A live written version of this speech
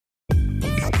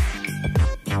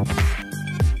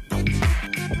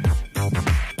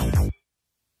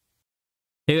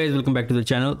Hey guys, welcome back to the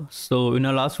channel. So in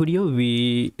our last video,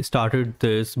 we started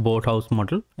this boathouse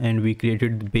model and we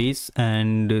created the base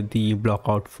and the block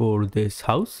out for this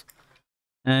house.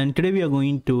 And today we are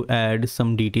going to add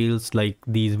some details like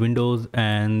these windows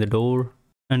and the door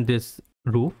and this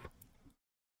roof.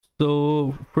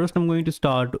 So first I'm going to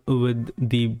start with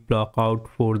the block out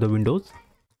for the windows.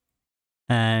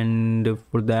 And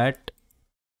for that,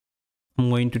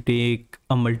 I'm going to take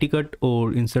a multi-cut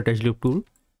or insert edge loop tool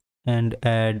and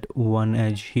add one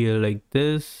edge here like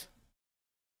this.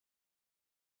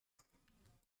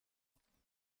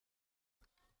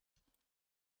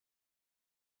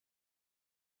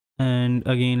 And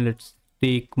again, let's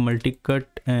take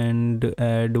multi-cut and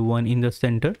add one in the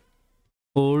center.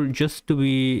 Or just to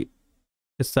be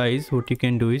precise, what you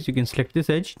can do is you can select this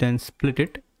edge, then split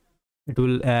it. It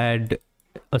will add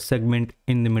a segment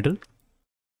in the middle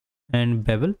and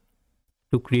bevel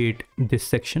to create this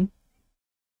section.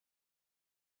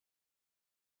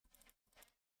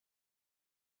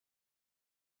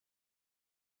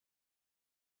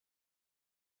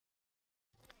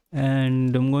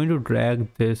 And I'm going to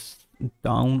drag this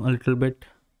down a little bit.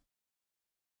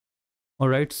 All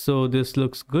right, so this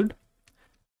looks good.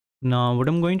 Now what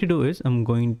I'm going to do is I'm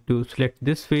going to select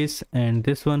this face and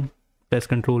this one, press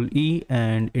Ctrl E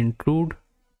and intrude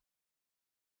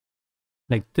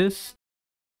like this,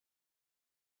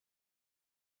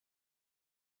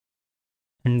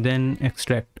 and then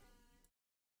extract.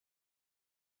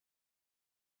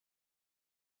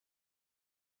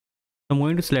 I'm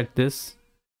going to select this,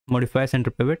 modify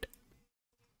center pivot,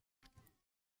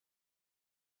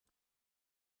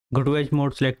 go to edge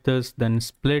mode, select this, then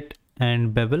split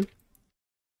and bevel.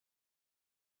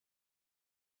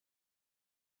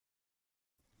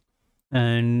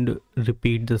 And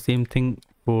repeat the same thing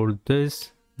for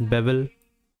this, bevel.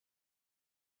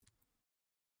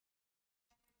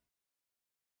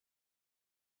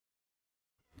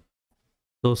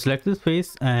 So select this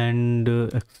face and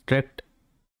extract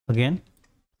again.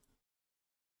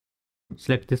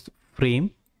 Select this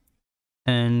frame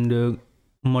and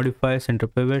modify center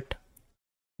pivot,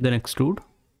 then extrude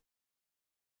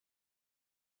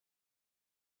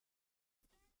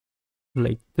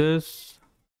like this.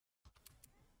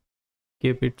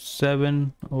 Keep it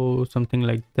 7 or something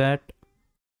like that.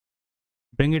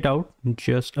 Bring it out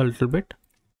just a little bit.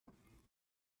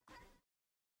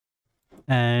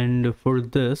 And for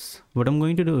this, what I'm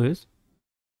going to do is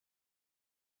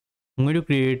I'm going to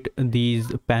create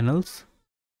these panels.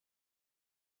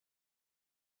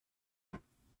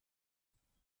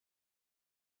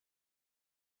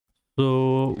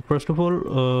 So first of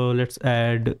all, let's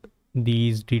add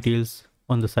these details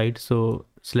on the side. So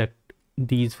select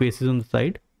these faces on the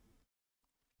side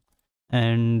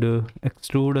and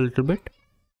extrude a little bit.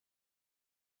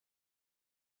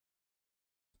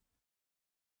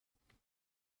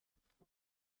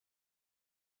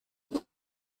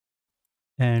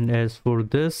 And as for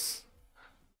this,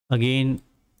 again,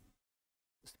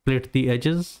 split the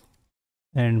edges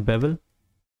and bevel.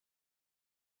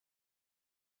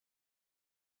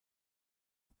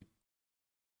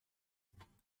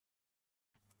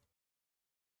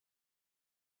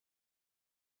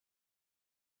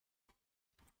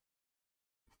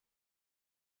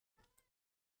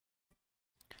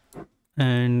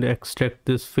 And extract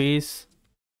this face.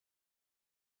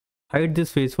 Hide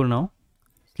this face for now.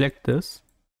 Select this,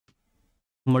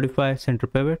 modify center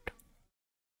pivot,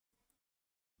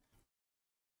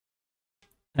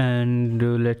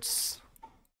 and let's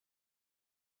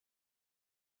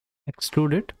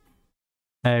extrude it.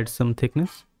 Add some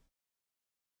thickness,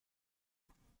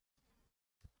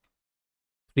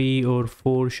 3 or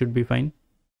 4 should be fine.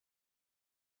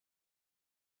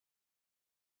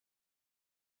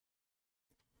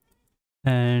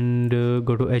 And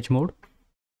go to edge mode,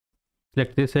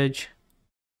 select this edge,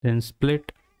 then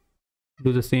split.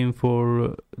 Do the same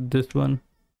for this one,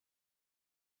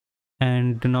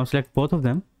 and now select both of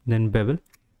them, then bevel.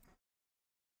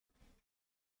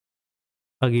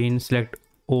 Again, select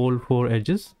all 4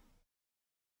 edges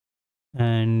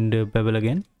and bevel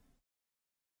again,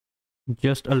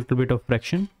 just a little bit of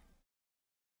friction,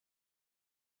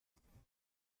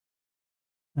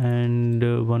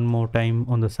 and one more time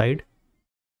on the side.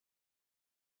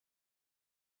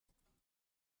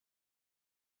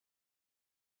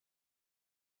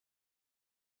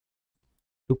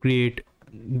 To create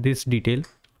this detail.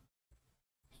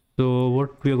 So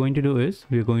what we are going to do is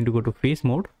we are going to go to face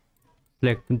mode,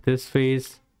 select this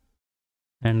face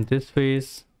and this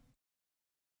face,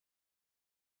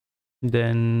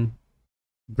 then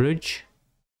bridge,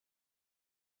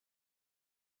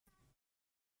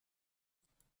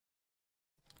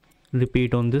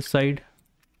 repeat on this side.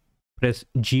 Press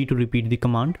G to repeat the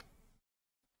command.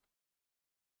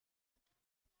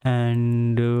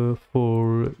 And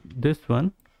for this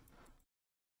one,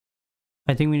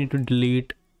 I think we need to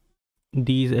delete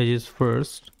these edges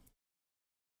first.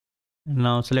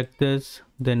 Now select this,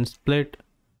 then split.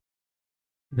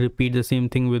 Repeat the same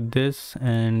thing with this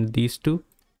and these two.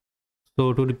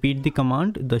 So to repeat the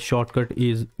command, the shortcut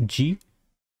is G,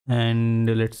 and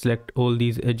let's select all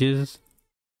these edges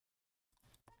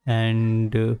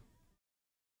and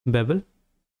bevel.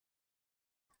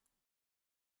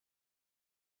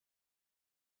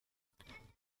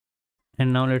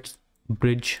 And now let's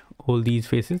bridge all these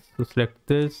faces. So select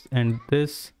this and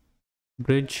this,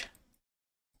 bridge,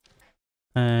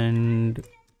 and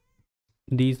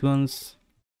these ones.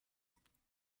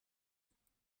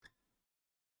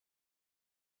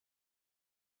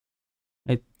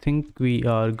 I think we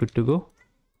are good to go.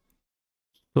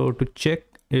 So to check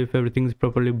if everything is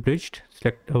properly bridged,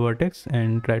 select a vertex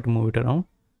and try to move it around.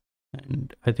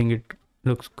 And I think it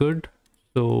looks good.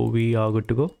 So we are good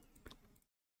to go.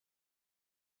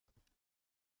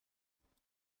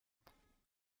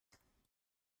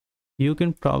 You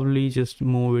can probably just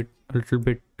move it a little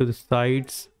bit to the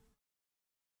sides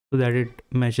so that it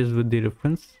matches with the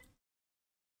reference.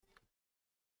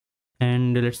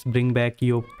 And let's bring back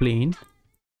your plane.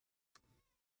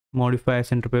 Modify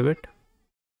center pivot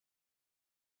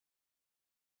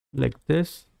like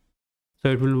this. So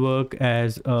it will work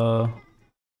as a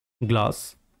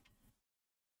glass.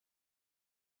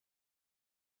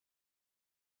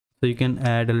 So you can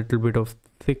add a little bit of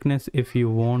thickness if you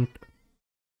want,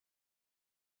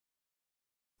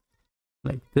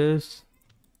 like this.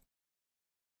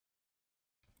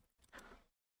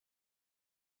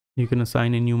 You can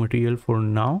assign a new material for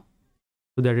now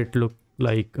so that it looks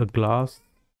like a glass.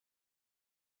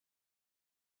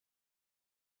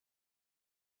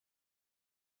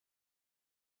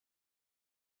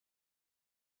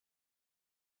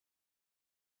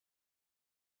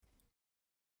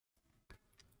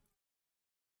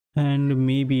 And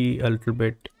maybe a little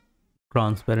bit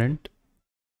transparent.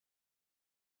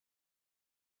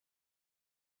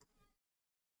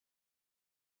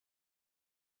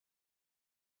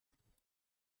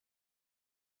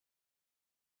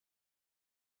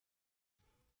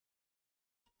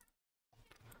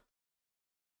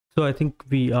 So I think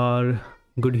we are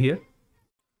good here.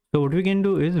 So what we can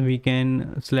do is we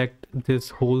can select this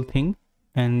whole thing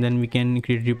and then we can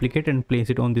create a duplicate and place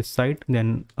it on this side,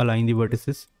 then align the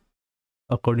vertices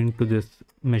according to this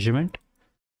measurement.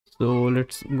 So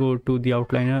let's go to the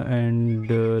outliner and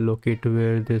locate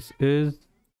where this is.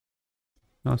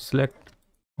 Now select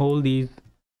all these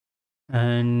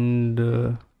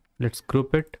and let's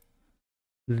group it,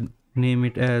 name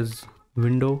it as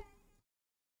window,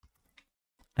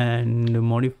 and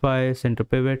modify center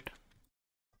pivot,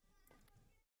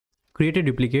 create a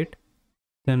duplicate,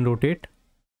 then rotate,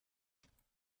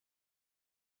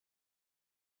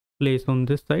 place on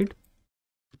this side,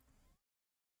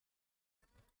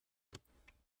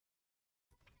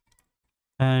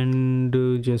 and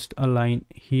just align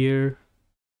here,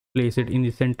 place it in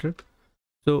the center.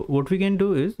 So what we can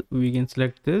do is we can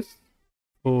select this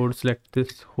or select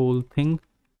this whole thing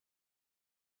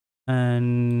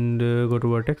and go to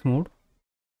vertex mode,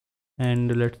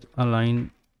 and let's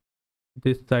align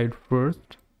this side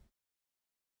first.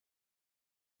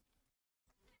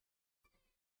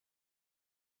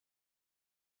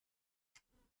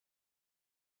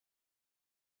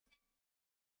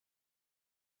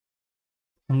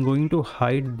 I'm going to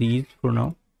hide these for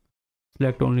now.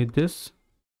 Select only this,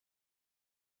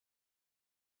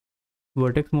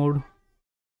 vertex mode,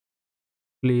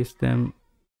 place them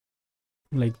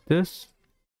like this.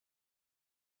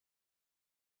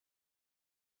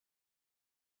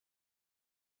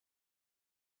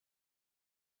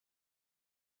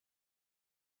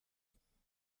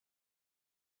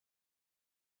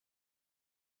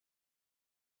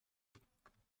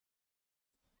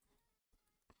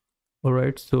 All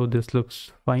right, so this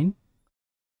looks fine.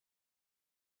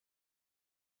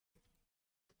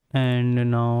 And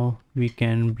now we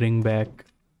can bring back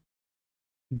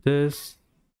this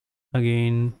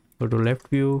again, go to left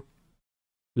view,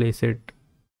 place it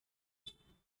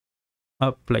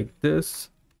up like this,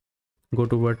 go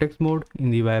to vertex mode in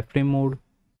the wireframe mode,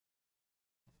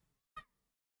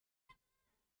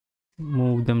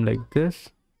 move them like this.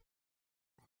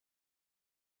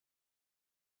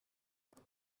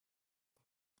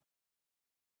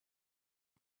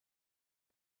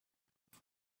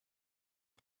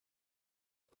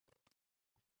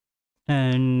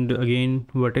 And again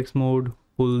vertex mode,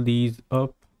 pull these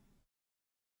up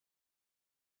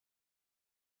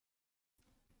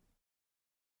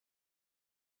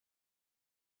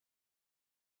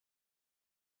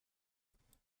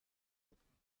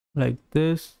like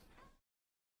this.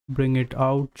 Bring it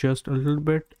out just a little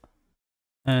bit,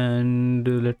 and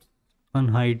let's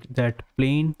unhide that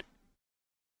plane.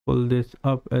 Pull this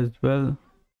up as well.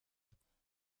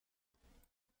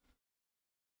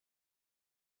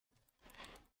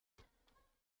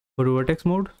 For vertex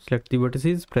mode, select the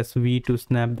vertices, press V to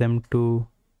snap them to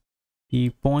the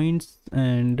points,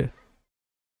 and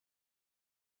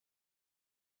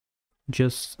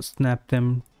just snap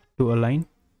them to a line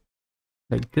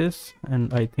like this,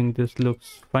 and I think this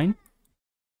looks fine.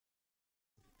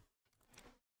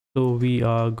 So we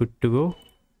are good to go.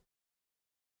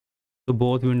 So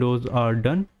both windows are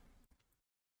done.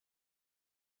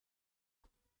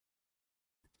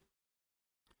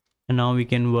 And now we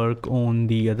can work on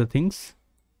the other things,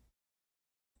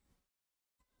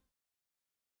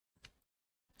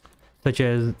 such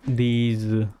as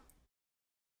these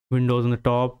windows on the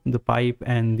top, the pipe,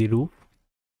 and the roof.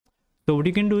 So what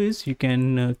you can do is you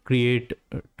can create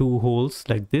two holes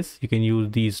like this. You can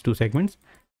use these two segments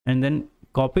and then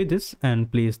copy this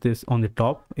and place this on the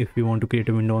top if you want to create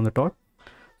a window on the top.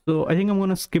 So I think I'm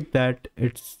gonna skip that.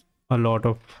 It's a lot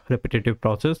of repetitive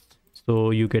process.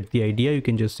 So you get the idea. You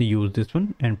can just use this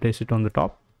one and place it on the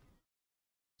top.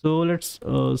 So let's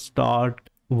start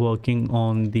working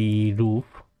on the roof.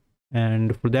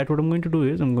 And for that, what I'm going to do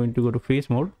is I'm going to go to face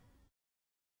mode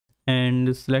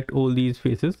and select all these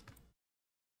faces.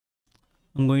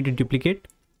 I'm going to duplicate,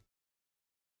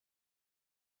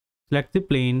 select the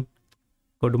plane,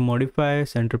 go to modify,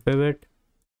 center pivot,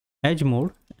 edge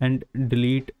mode, and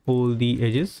delete all the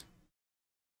edges.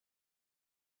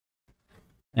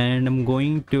 And I'm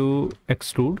going to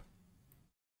extrude,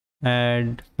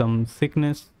 add some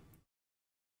thickness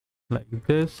like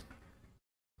this.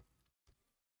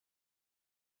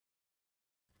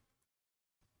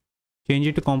 Change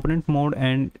it to component mode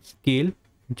and scale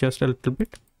just a little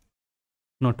bit,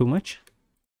 not too much.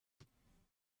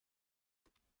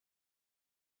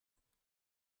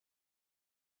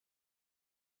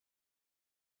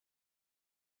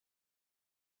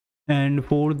 And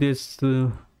for this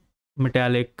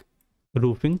metallic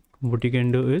roofing, what you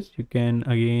can do is you can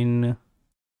again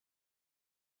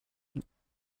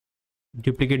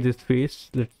duplicate this face.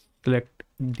 Let's select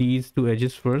these two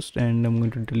edges first, and I'm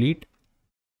going to delete.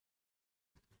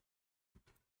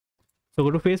 So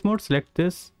go to face mode, select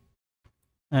this,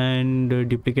 and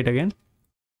duplicate again,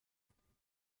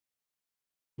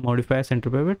 modify center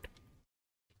pivot,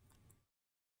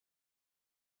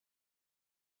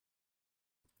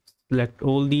 select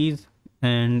all these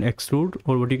and extrude.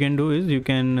 Or what you can do is you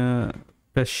can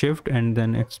press shift and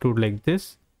then extrude like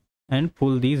this and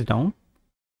pull these down.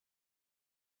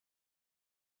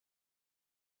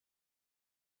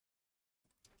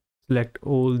 Select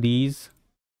all these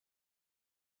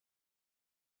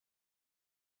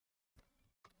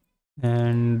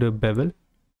and bevel.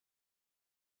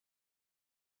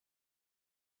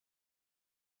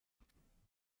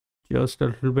 Just a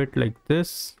little bit like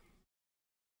this.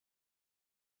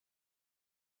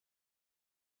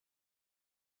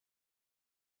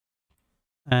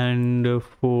 And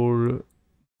for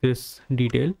this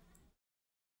detail,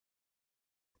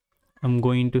 I'm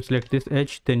going to select this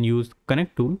edge, then use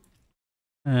connect tool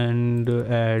and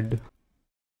add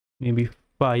maybe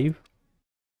 5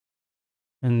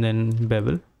 and then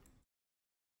bevel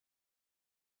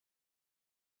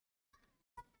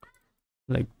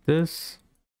like this.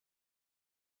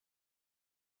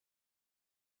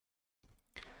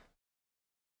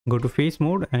 Go to face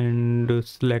mode and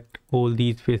select all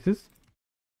these faces.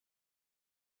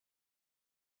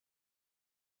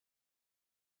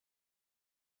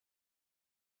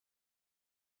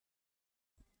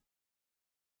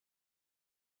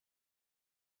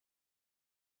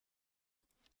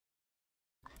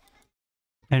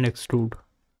 And extrude.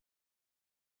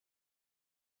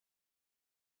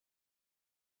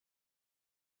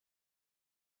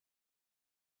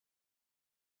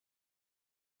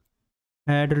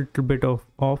 Add a little bit of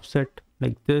offset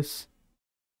like this.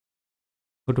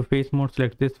 Go to face mode,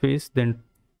 select this face, then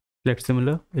select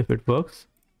similar if it works.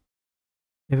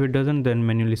 If it doesn't, then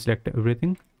manually select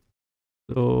everything.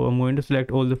 So I'm going to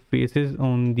select all the faces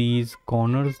on these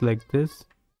corners like this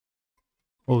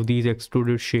of these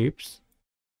extruded shapes.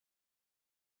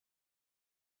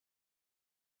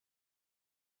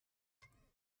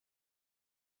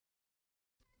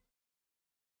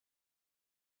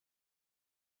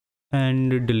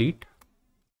 And delete.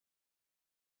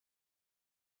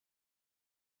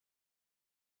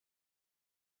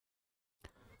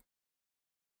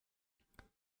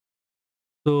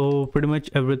 So pretty much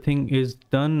everything is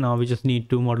done. Now we just need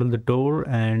to model the door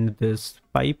and this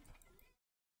pipe.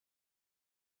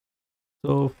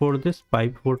 So for this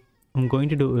pipe, what I'm going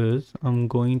to do is I'm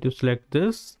going to select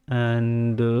this,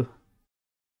 and or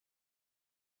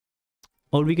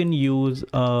we can use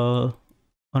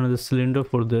another cylinder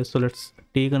for this. So let's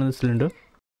take another cylinder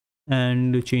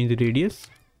and change the radius.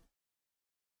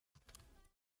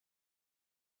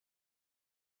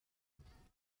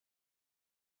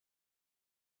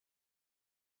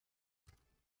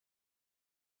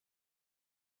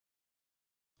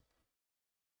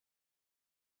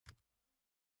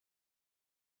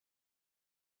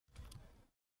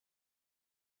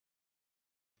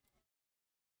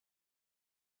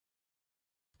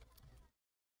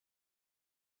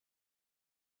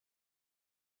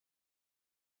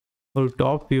 For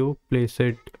top view, place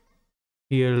it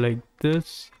here like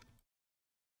this.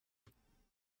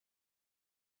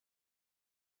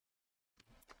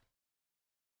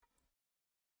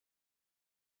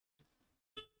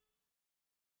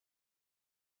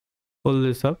 Pull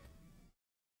this up.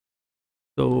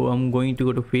 So I'm going to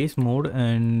go to face mode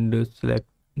and select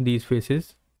these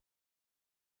faces.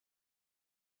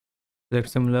 Select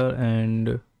similar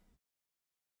and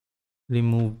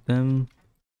remove them.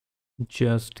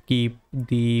 Just keep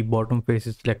the bottom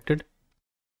faces selected.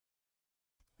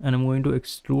 And I'm going to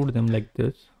extrude them like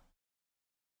this.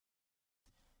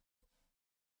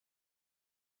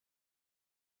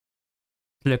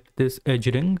 Select this edge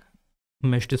ring,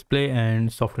 mesh display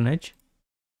and soften edge.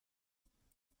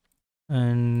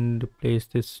 And place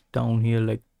this down here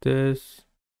like this.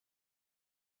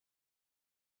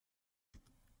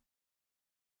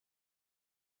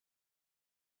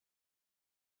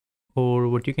 Or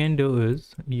what you can do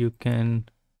is you can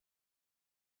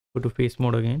go to face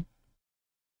mode again.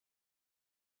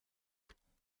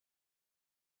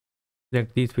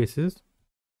 Select these faces.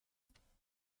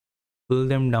 Pull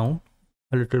them down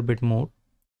a little bit more.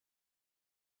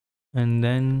 And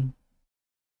then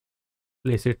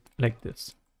place it like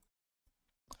this.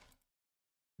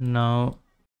 Now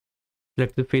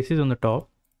select the faces on the top.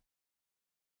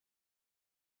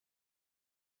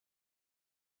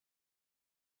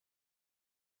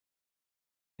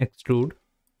 Extrude,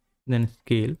 then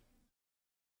scale.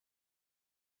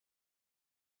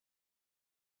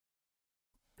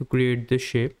 To create this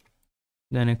shape,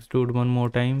 then extrude one more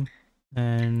time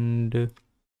and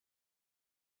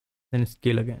then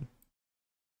scale again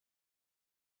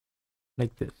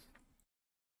like this.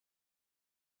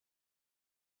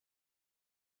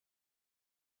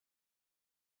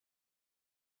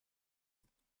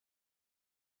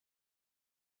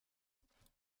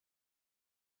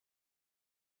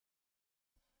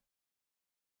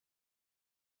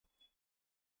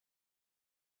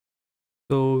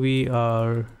 So we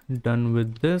are done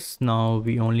with this. Now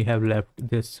we only have left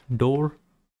this door.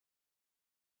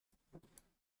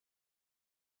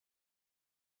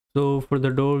 So for the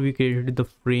door we created the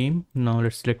frame. Now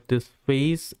let's select this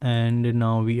face, and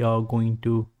now we are going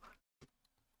to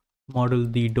model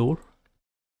the door.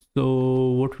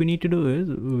 So what we need to do is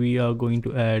we are going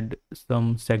to add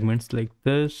some segments like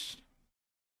this.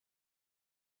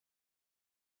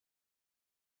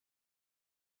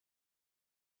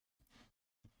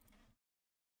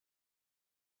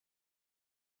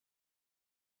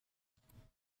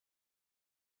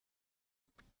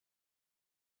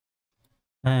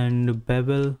 And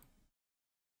bevel,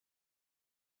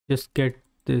 just get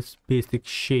this basic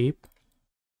shape.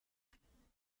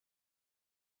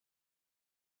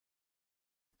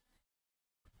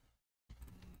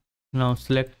 Now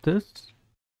select this,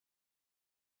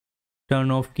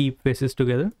 turn off keep faces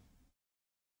together,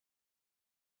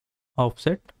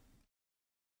 offset,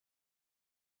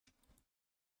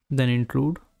 then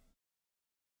intrude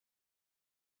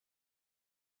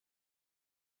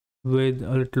with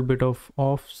a little bit of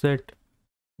offset,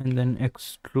 and then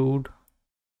extrude,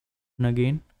 and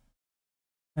again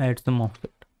add some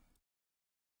offset.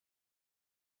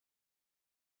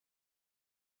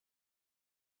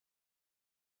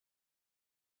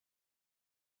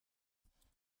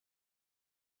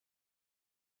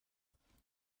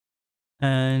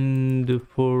 And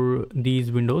for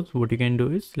these windows, what you can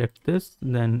do is select this,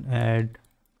 then add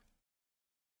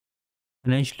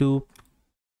an edge loop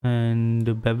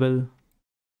and bevel.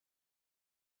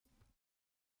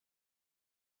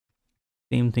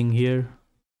 Same thing here,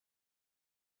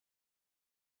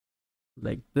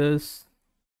 like this.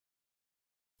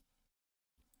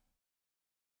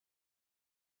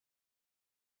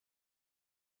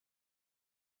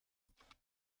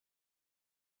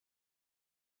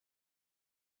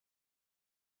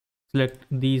 Select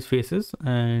these faces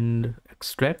and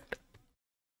extract.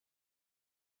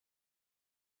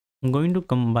 I'm going to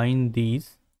combine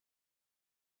these.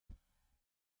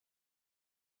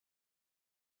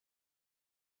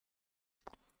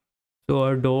 So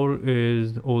our door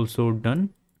is also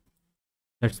done.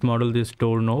 Let's model this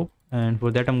doorknob, and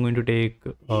for that I'm going to take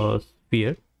a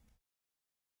sphere.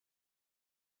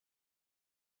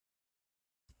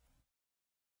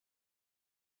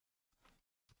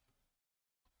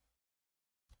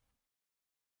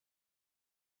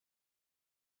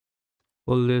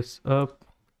 Pull this up,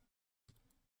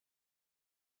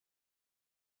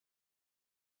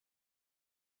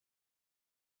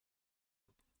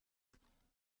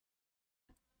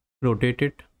 rotate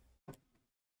it,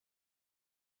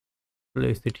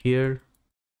 place it here.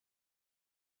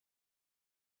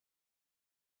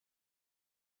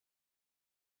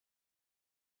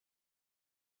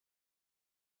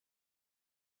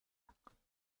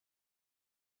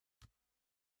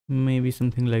 Maybe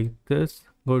something like this.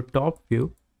 Go top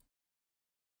view,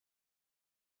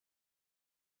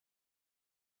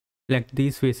 select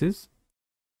these faces,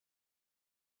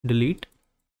 delete,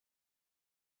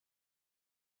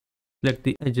 select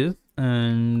the edges,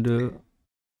 and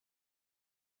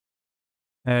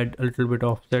add a little bit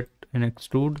offset and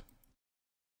extrude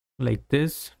like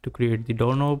this to create the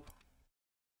doorknob.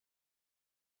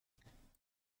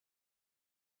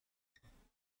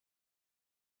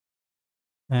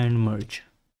 And merge.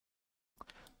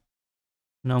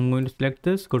 Now I'm going to select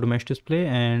this, go to mesh display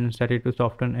and set it to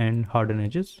soften and harden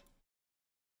edges.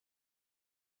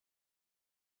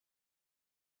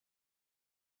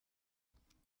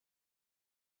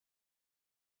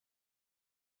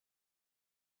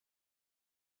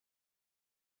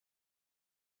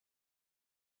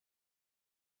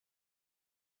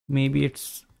 Maybe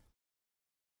it's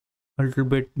a little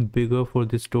bit bigger for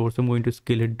this door, so I'm going to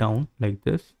scale it down like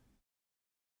this.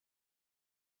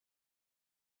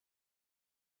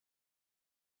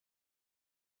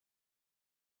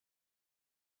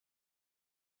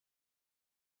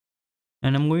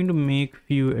 And I'm going to make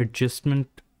few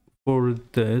adjustment for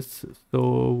this.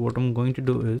 So what I'm going to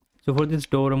do is, so for this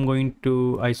door I'm going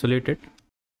to isolate it,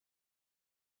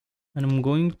 and I'm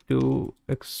going to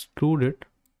extrude it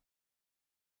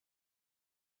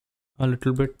a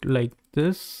little bit like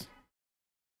this.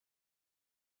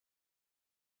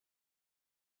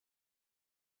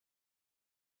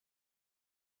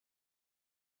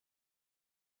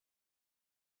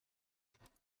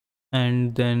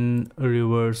 And then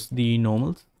reverse the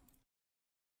normals.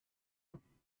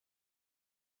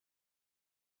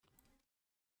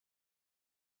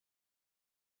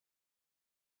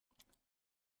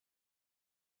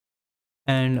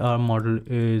 And our model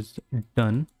is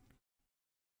done.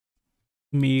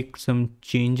 Make some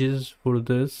changes for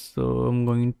this, so I'm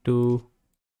going to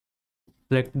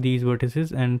select these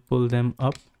vertices and pull them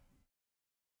up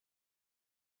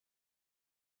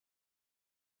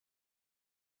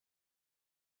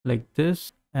like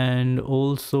this. And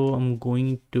also I'm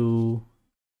going to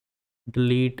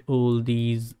delete all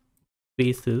these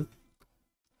faces.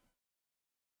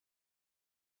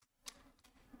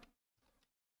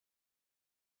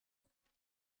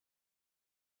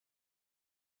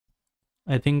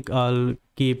 I think I'll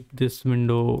keep this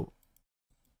window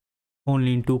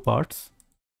only in two parts.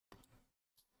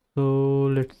 So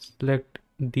let's select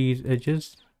these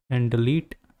edges and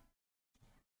delete.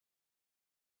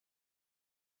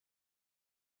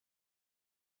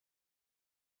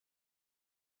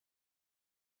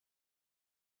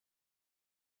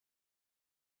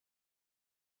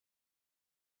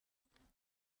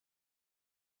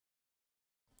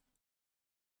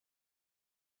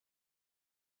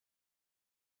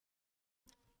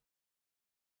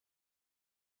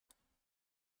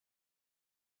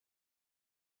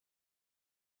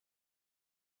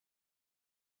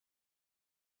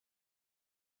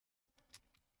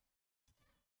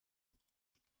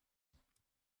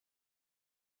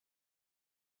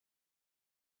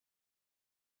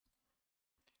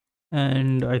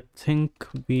 And I think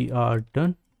we are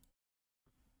done.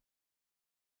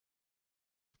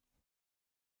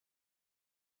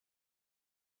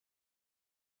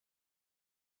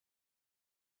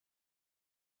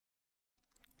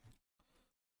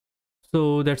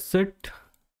 So that's it.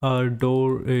 Our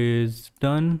door is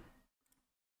done,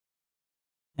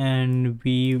 and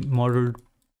we modeled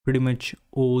pretty much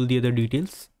all the other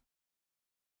details.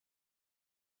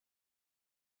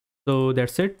 So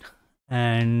that's it,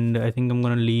 and I think I'm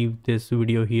gonna leave this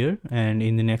video here, and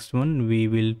in the next one we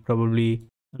will probably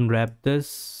unwrap this.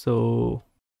 So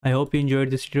I hope you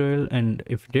enjoyed this tutorial, and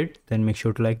if you did, then make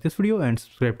sure to like this video and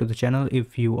subscribe to the channel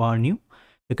if you are new.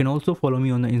 You can also follow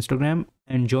me on the Instagram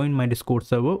and join my Discord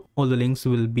server. All the links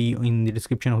will be in the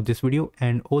description of this video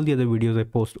and all the other videos I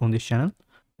post on this channel.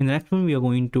 In the next one, we are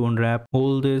going to unwrap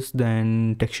all this,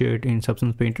 then texture it in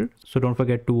Substance Painter. So don't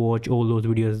forget to watch all those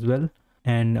videos as well.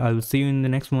 And I will see you in the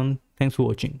next one. Thanks for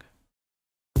watching.